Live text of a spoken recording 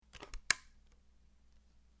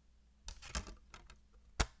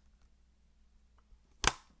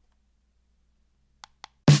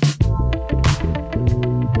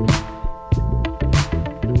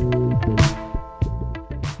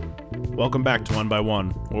Welcome back to One by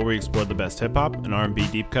One, where we explore the best hip-hop and R&B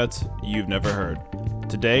deep cuts you've never heard.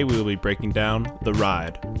 Today we will be breaking down The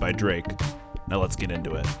Ride by Drake. Now let's get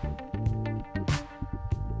into it.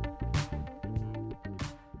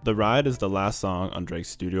 The Ride is the last song on Drake's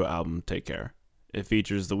studio album, Take Care. It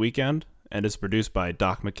features The Weeknd and is produced by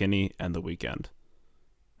Doc McKinney and The Weeknd.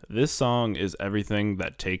 This song is everything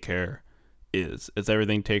that Take Care is. It's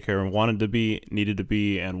everything Take Care wanted to be, needed to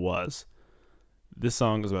be, and was. This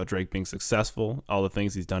song is about Drake being successful, all the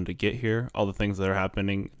things he's done to get here, all the things that are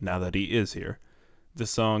happening now that he is here.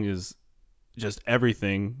 This song is just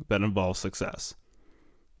everything that involves success.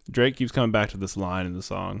 Drake keeps coming back to this line in the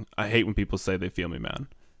song, "I hate when people say they feel me, man."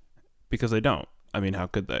 Because they don't. I mean, how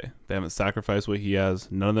could they? They haven't sacrificed what he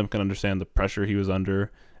has. None of them can understand the pressure he was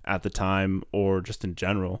under at the time or just in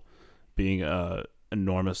general, being an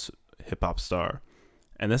enormous hip-hop star.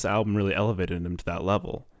 And this album really elevated him to that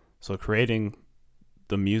level. So creating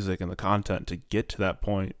the music and the content to get to that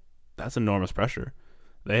point, that's enormous pressure.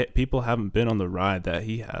 People haven't been on the ride that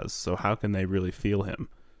he has, so how can they really feel him?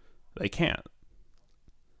 They can't.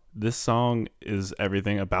 This song is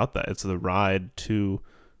everything about that. It's the ride to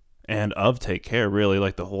and of Take Care, really.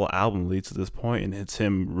 Like, the whole album leads to this point, and it's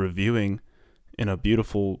him reviewing in a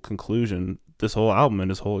beautiful conclusion this whole album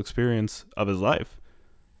and his whole experience of his life.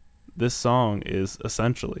 This song is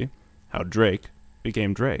essentially how Drake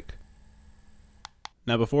became Drake.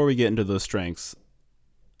 Now, before we get into those strengths,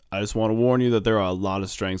 I just want to warn you that there are a lot of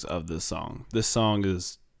strengths of this song. This song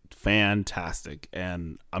is fantastic,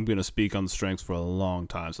 and I'm going to speak on the strengths for a long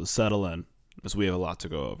time, so settle in, as we have a lot to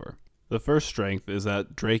go over. The first strength is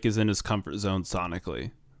that Drake is in his comfort zone sonically.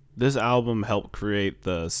 This album helped create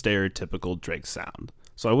the stereotypical Drake sound.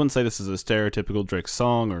 So I wouldn't say this is a stereotypical Drake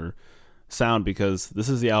song or sound, because this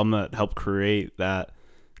is the album that helped create that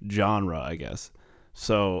genre, I guess.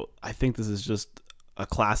 So I think this is just a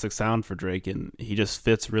classic sound for Drake, and he just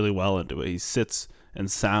fits really well into it. He sits and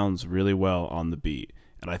sounds really well on the beat,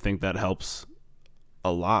 and I think that helps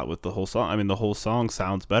a lot with the whole song. I mean, the whole song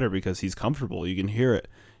sounds better because he's comfortable. You can hear it.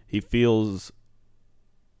 He feels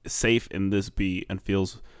safe in this beat and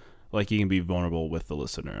feels like he can be vulnerable with the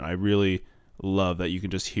listener, and I really love that you can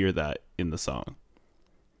just hear that in the song.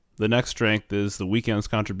 The next strength is The Weeknd's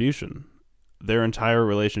contribution. Their entire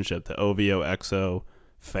relationship, the OVO XO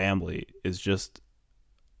family, is just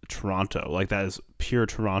Toronto. Like, that is pure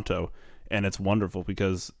Toronto, and it's wonderful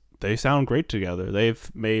because they sound great together.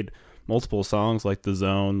 They've made multiple songs like The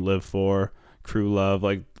Zone, Live For, Crew Love.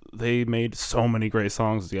 Like, they made so many great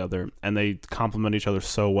songs together, and they complement each other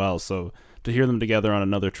so well. So to hear them together on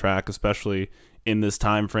another track, especially in this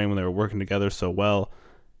time frame when they were working together so well,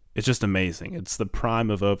 it's just amazing. It's the prime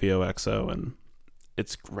of OVO XO, and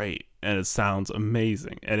it's great, and it sounds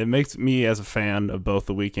amazing, and it makes me, as a fan of both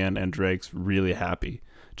The Weeknd and Drake's, really happy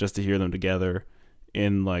just to hear them together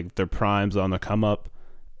in like their primes on the come up,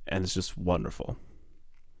 and it's just wonderful.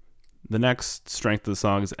 The next strength of the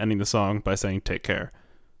song is ending the song by saying "Take Care."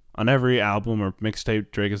 On every album or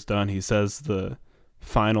mixtape Drake has done, he says the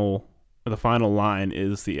final line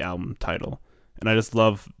is the album title, and I just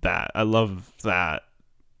love that. I love that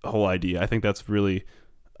whole idea. I think that's really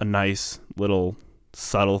a nice little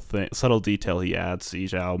subtle detail he adds to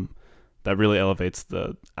each album that really elevates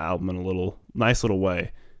the album in a nice little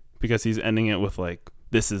way, because he's ending it with like,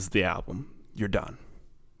 "This is the album. You're done.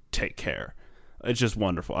 Take care." It's just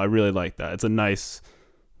wonderful. I really like that. It's a nice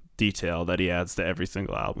detail that he adds to every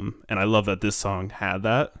single album, and I love that this song had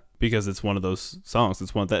that, because it's one of those songs.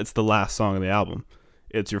 It's the last song of the album.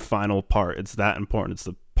 It's your final part. It's that important. It's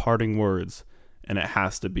the parting words, and it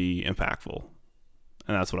has to be impactful.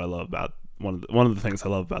 And that's what I love about one of the things I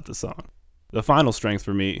love about this song. The final strength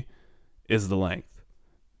for me is the length.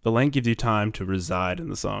 The length gives you time to reside in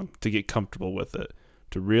the song, to get comfortable with it,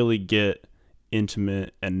 to really get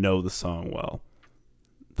intimate and know the song well.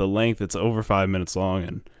 The length, it's over 5 minutes long,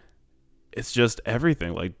 and it's just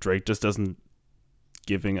everything. Like, Drake just it's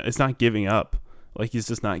not giving up. Like, he's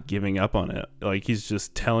just not giving up on it. Like, he's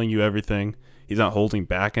just telling you everything. He's not holding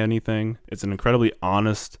back anything. It's an incredibly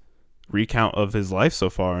honest recount of his life so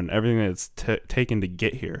far and everything that's taken to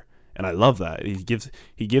get here. And I love that. He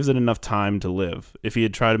gives it enough time to live. If he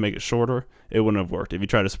had tried to make it shorter, it wouldn't have worked. If he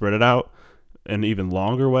tried to spread it out an even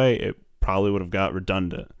longer way, it probably would have got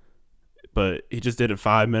redundant. But he just did it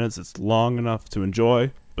 5 minutes. It's long enough to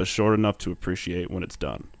enjoy, but short enough to appreciate when it's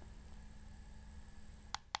done.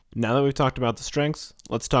 Now that we've talked about the strengths,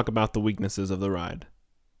 let's talk about the weaknesses of The Ride.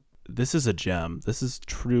 This is a gem. This is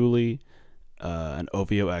truly an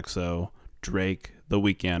OVO XO, Drake, The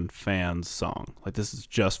Weeknd fans song. Like, this is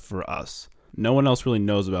just for us. No one else really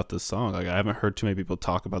knows about this song. Like, I haven't heard too many people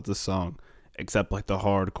talk about this song except like the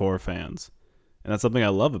hardcore fans. And that's something I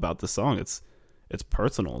love about this song. It's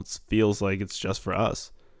personal. It feels like it's just for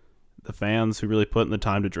us. The fans who really put in the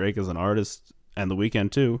time to Drake as an artist, and The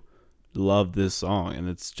Weeknd too, love this song, and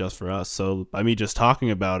it's just for us. So by me just talking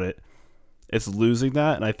about it, it's losing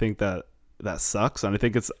that, and I think that sucks. And I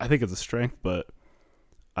think it's a strength, but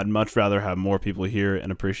I'd much rather have more people hear it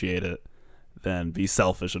and appreciate it than be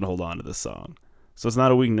selfish and hold on to this song. So it's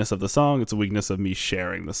not a weakness of the song, it's a weakness of me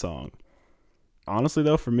sharing the song. Honestly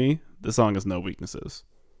though, for me, this song has no weaknesses.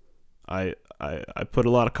 I put a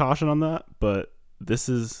lot of caution on that, but this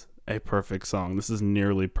is a perfect song. This is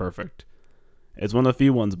nearly perfect. It's one of the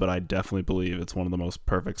few ones, but I definitely believe it's one of the most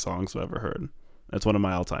perfect songs I've ever heard. It's one of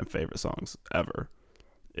my all-time favorite songs ever.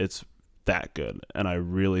 It's that good, and I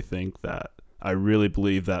really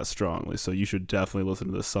believe that strongly. So you should definitely listen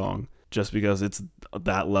to this song just because it's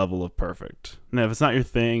that level of perfect. Now, if it's not your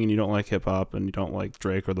thing and you don't like hip-hop and you don't like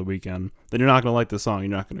Drake or The Weeknd, then you're not going to like this song. You're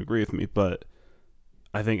not going to agree with me, but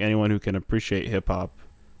I think anyone who can appreciate hip-hop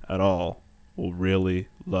at all will really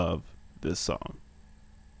love this song.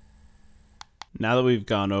 Now that we've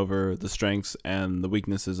gone over the strengths and the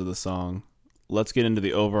weaknesses of the song, let's get into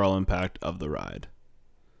the overall impact of the ride.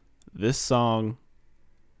 This song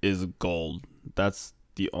is gold. That's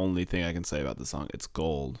the only thing I can say about the song. It's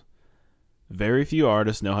gold. Very few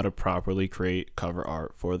artists know how to properly create cover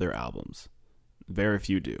art for their albums. Very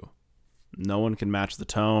few do. No one can match the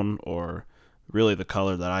tone or really the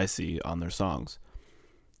color that I see on their songs.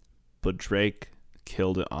 But Drake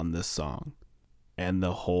killed it on this song and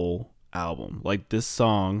the whole album. Like, this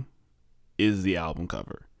song is the album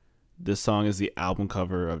cover. This song is the album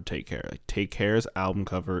cover of Take Care. Like, Take Care's album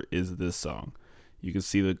cover is this song. You can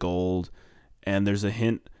see the gold, and there's a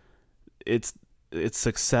hint. It's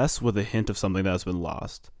success with a hint of something that's been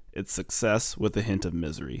lost. It's success with a hint of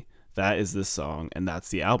misery. That is this song, and that's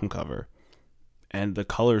the album cover. And the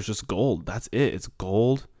color is just gold. That's it. It's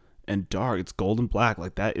gold and dark. It's gold and black.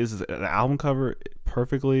 Like, that is the album cover. It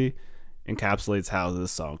perfectly encapsulates how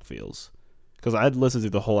this song feels. Because I had listened to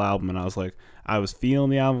the whole album, and I was like, I was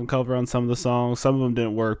feeling the album cover on some of the songs. Some of them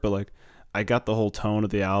didn't work, but like, I got the whole tone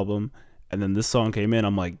of the album. And then this song came in.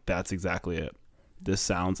 I'm like, that's exactly it. This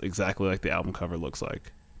sounds exactly like the album cover looks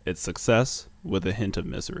like. It's success with a hint of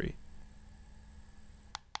misery.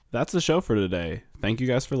 That's the show for today. Thank you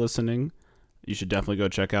guys for listening. You should definitely go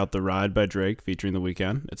check out The Ride by Drake featuring The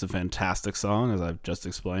Weeknd. It's a fantastic song, as I've just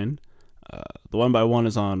explained. The One by One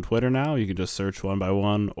is on Twitter now. You can just search One by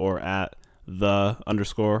One or at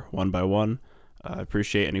 _1by1. I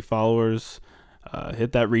appreciate any followers.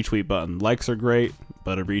 Hit that retweet button. Likes are great,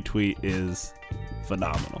 but a retweet is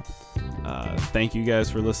phenomenal. Thank you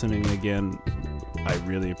guys for listening again. I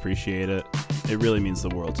really appreciate it. It really means the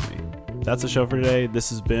world to me. That's the show for today.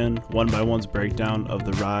 This has been One by One's breakdown of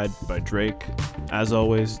The Ride by Drake. As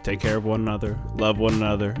always, take care of one another, love one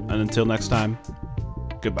another, and until next time,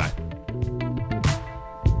 goodbye.